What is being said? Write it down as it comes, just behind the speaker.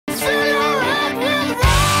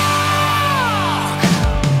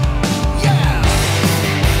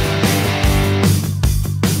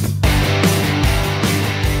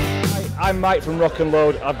Mike from Rock and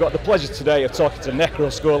Load. I've got the pleasure today of talking to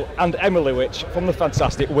Necro Skull and Emily Witch from the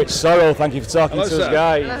fantastic Witchsorrow. Thank you for talking to us,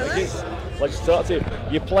 guys. Pleasure to talk to you.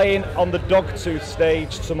 You're playing on the Dogtooth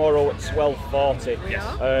stage tomorrow at 12:40.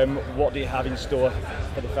 Yeah. What do you have in store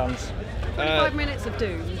for the fans? 25 minutes of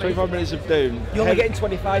doom. 25 minutes of doom. You're only getting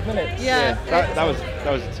 25 minutes? Yeah. That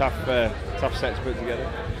was a tough set to put together.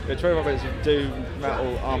 25 minutes of doom,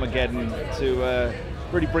 metal, Armageddon to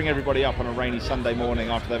really bring everybody up on a rainy Sunday morning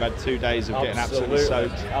after they've had 2 days of getting absolutely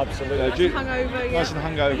soaked. Absolutely. Nice and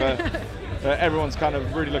hungover. Everyone's kind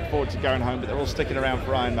of really looking forward to going home, but they're all sticking around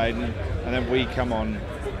for Iron Maiden, and then we come on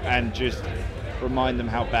and just remind them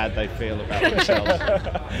how bad they feel about themselves.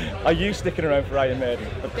 Are you sticking around for Iron Maiden?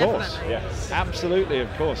 Of course. Yes. Absolutely,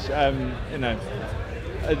 of course.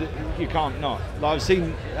 You can't not. Like, I've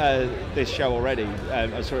seen this show already.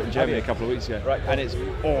 I saw it in Germany a couple of weeks ago, right, and it's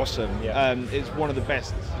awesome. Yeah. It's one of the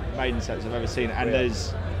best Maiden sets I've ever seen, and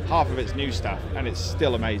there's half of it's new stuff, and it's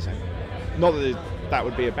still amazing. Not that that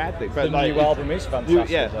would be a bad thing, but the new album is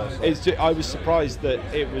fantastic. I was surprised that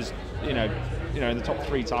it was, in the top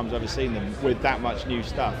 3 times I've ever seen them with that much new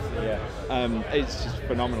stuff. Yeah. It's just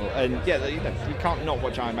phenomenal, and you can't not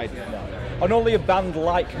watch Iron Maiden. No. And only a band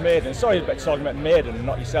like Maiden, sorry about talking about Maiden and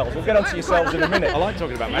not yourselves, we'll get on to yourselves in a minute. I like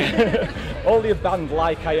talking about Maiden. Only a band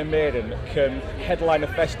like Iron Maiden can headline a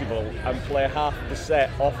festival and play half the set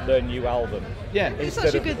off their new album. Yeah. It's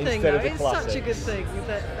such a good thing, though. It's such a good thing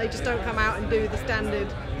that they just don't come out and do the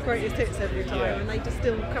standard greatest hits every time, and they just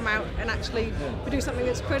still come out and actually do something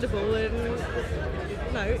that's credible, and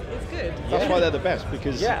it's good. That's why they're the best,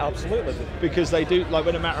 because absolutely, because they do, like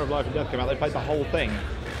when A Matter of Life and Death came out, they played the whole thing.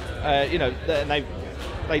 And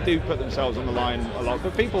they do put themselves on the line a lot,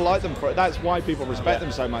 but people like them for it. That's why people respect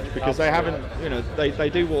them so much, because they haven't, they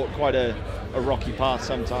do walk quite a rocky path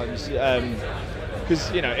sometimes.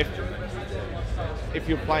 Because if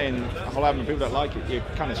you're playing a whole album and people don't like it, you're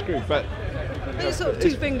kind of screwed. But it's sort of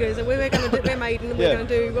 2 fingers, and we're Maiden, and we're going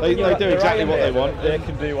to do what they we want. do exactly what they want. They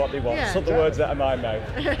can do what they want. Yeah. Some the words out of my mouth.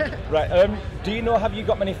 Right. Do you know? Have you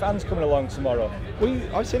got many fans coming along tomorrow?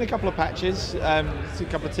 I've seen a couple of patches, seen a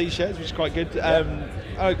couple of T-shirts, which is quite good.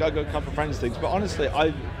 I got a couple of friends things, but honestly,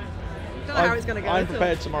 don't know how it's going to go. I'm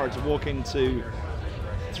prepared tomorrow to walk into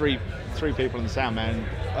three people in the sound man.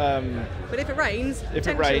 But if it rains,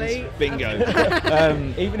 bingo.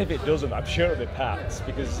 Even if it doesn't, I'm sure it'll be packed,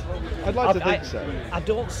 because I'd like to think so. I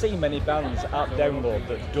don't see many bands at Download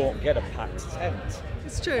that don't get a packed tent.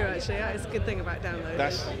 It's true, actually. That's a good thing about Download.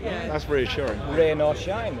 That's reassuring. Rain or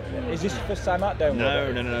shine. Is this the first time at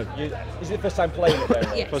Download? No. Is it the first time playing at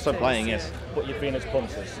Download? Yes, first time playing, yes. But you've been as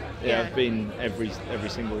punters. Yeah, I've been every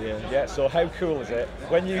single year. Yeah. So how cool is it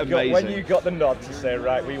when you got the nod to say,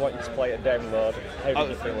 right, we want you to play at Download? How did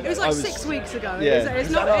you feel? It was like 6 weeks ago. Yeah.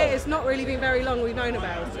 It's not really been very long we've known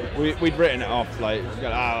about it. We'd written it off like,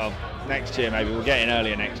 next year maybe, we'll get in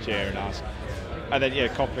earlier next year and ask. And then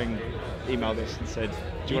Copping emailed us and said,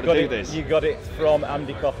 do you want to do this? You got it from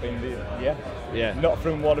Andy Copping, Yeah. Not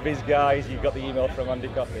from one of his guys. You got the email from Andy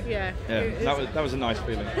Copping. Yeah. That was a nice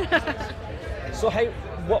feeling. So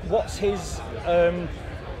what's his?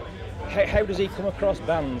 How does he come across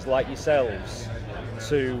bands like yourselves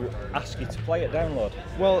to ask you to play at Download?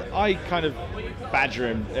 Well, I kind of badger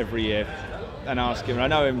him every year and ask him. And I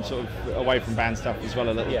know him sort of away from band stuff as well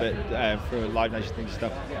a little bit for Live Nation things and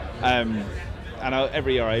stuff. And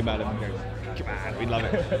every year I email him and go, come on, we love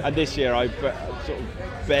it. And this year I sort of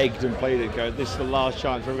begged and pleaded, this is the last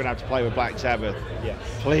chance we're going to have to play with Black Sabbath. Yes.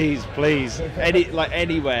 Please,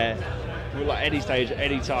 anywhere, any stage,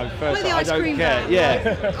 any time. First, I don't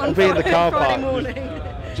care. I'll be in the car park. Morning.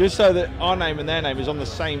 Just so that our name and their name is on the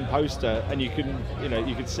same poster, and you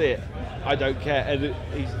can see it. I don't care.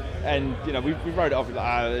 And we wrote it off. It's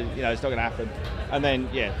not going to happen. And then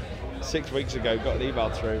 6 weeks ago, got an email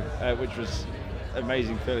through, which was an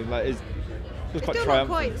amazing feeling. It's still not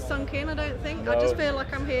quite sunk in, I don't think. No. I just feel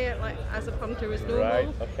like I'm here as a punter as normal. Right,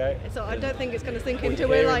 okay. So I don't think it's going to sink into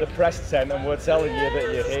we're in the press tent and we're telling you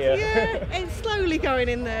that you're here. Yeah, it's slowly going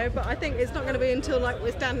in there, but I think it's not going to be until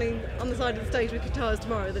we're standing on the side of the stage with guitars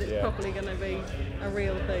tomorrow that it's properly going to be a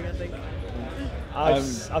real thing, I think.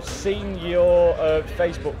 I've seen your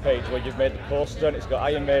Facebook page where you've made the poster and it's got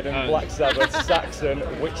Iron Maiden, Black Sabbath, Saxon,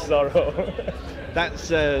 Witchsorrow. That's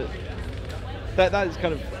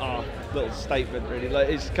kind of our little statement, really.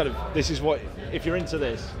 It's kind of, this is what, if you're into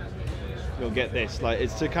this, you'll get this.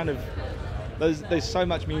 It's to kind of, there's so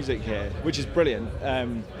much music here, which is brilliant.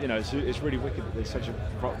 It's really wicked that there's such a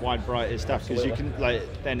wide variety of stuff, because you can,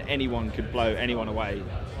 then anyone could blow anyone away.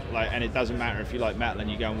 And it doesn't matter if you like metal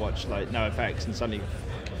and you go and watch NoFX and suddenly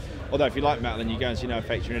Although if you like metal and you go and see No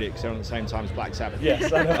Effect, you're an idiot because they're on at the same time as Black Sabbath.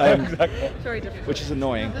 Yes, I know. Exactly. Very different. Which is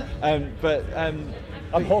annoying.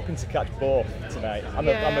 I'm hoping to catch both tonight. I'm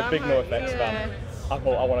a big No Effects fan. I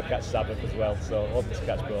want to catch Sabbath as well, so I'm hoping to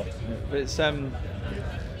catch both. But it's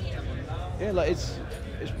like it's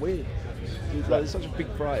weird. Like, there's such a big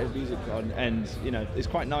variety of music on, and you know, it's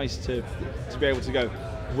quite nice to be able to go.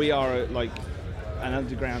 We are like an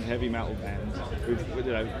underground heavy metal band.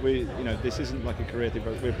 This isn't like a career thing.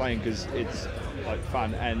 But we're playing because it's like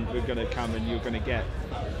fun, and we're going to come and you're going to get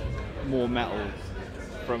more metal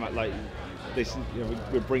from like this. You know,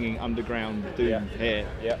 we're bringing underground doom here.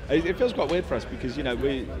 Yeah. It feels quite weird for us because we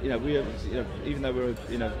even though we're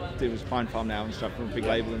doing Pine Farm now and stuff from a big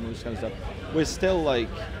label and all this kind of stuff, we're still like.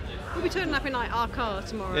 We'll be turning up in like our car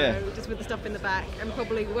tomorrow, just with the stuff in the back, and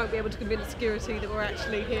probably we won't be able to convince security that we're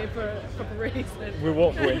actually here for a proper reason. We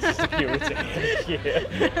won't go into security.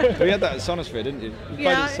 We had that at Sonosphere, didn't you? You played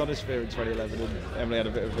at Sonosphere in 2011, and Emily had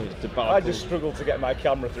a bit of a debacle. I just struggled to get my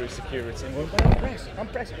camera through security and went, I'm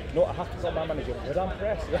pressed. No, I have to tell my manager, but I'm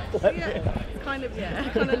pressed. Kind of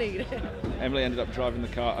need it. Emily ended up driving the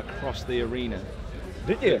car across the arena.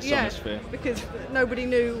 Did you? Yeah, because nobody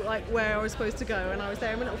knew like where I was supposed to go, and I was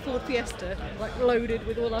there in a little Ford Fiesta, like loaded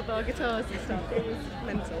with all of our guitars and stuff. It was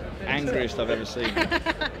mental. Angriest I've ever seen.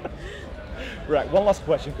 Right, one last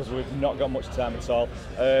question because we've not got much time at all.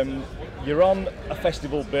 You're on a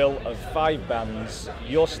festival bill of 5 bands.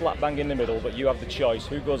 You're slap bang in the middle, but you have the choice.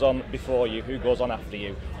 Who goes on before you? Who goes on after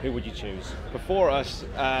you? Who would you choose? Before us,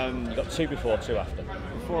 you've got 2 before, 2 after.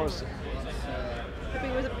 Before us.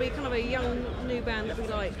 Be kind of a young new band that we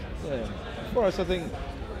like. Yeah. Before us, I think,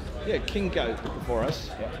 King Goat before us.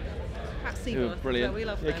 Yeah. Who were brilliant. We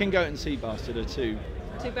love them. King Goat and Sea Bastard are two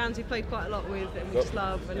bands we played quite a lot with and we just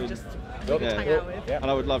love and just hang out with. Yeah. And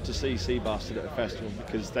I would love to see Sea Bastard at a festival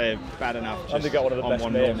because they're bad enough just and they got one of the best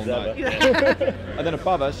names ever. And then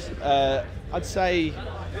above us, I'd say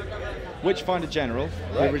Witchfinder General,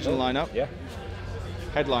 the original lineup. Yeah.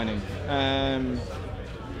 Headlining.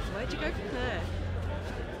 Where'd you go from there?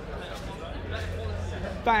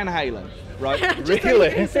 Van Halen, right? Really?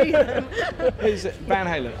 Is Van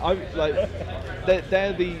Halen?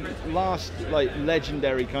 They're the last like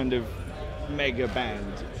legendary kind of mega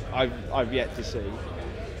band I've yet to see,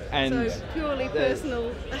 and so purely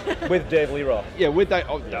personal. With Dave Lee Roth. Yeah, with that.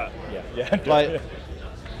 Yeah. Like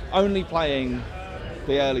only playing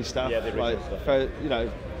the early stuff. Yeah, the original stuff. For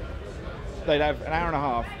they'd have an hour and a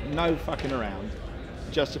half, no fucking around,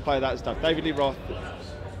 just to play that stuff. David Lee Roth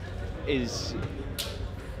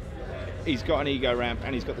he's got an ego ramp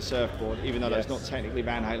and he's got the surfboard, even though that's not technically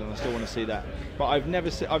Van Halen. I still want to see that. But I've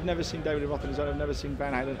never seen David Lee Roth on his own. I've never seen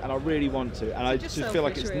Van Halen, and I really want to. And I just feel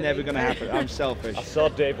like it's never going to happen. I'm selfish. I saw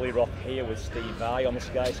Dave Lee Roth here with Steve Vai on the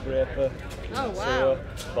Skyscraper. Oh wow!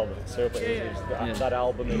 That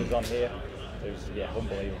album that was on here. It was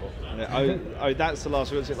unbelievable. Yeah, that's the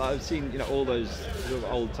last one. Like, I've seen all those sort of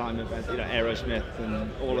old time events, Aerosmith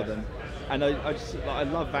and all of them. And I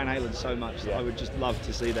love Van Halen so much that I would just love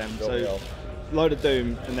to see them. So, load of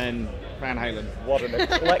Doom and then Van Halen. What an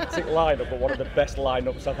eclectic lineup, but one of the best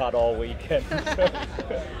lineups I've had all weekend.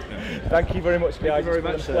 Thank you very much, guys. Thank you very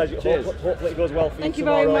much. It's been a pleasure. Hopefully it goes well for you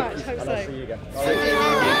tomorrow. Thank you very much. And I'll see you again.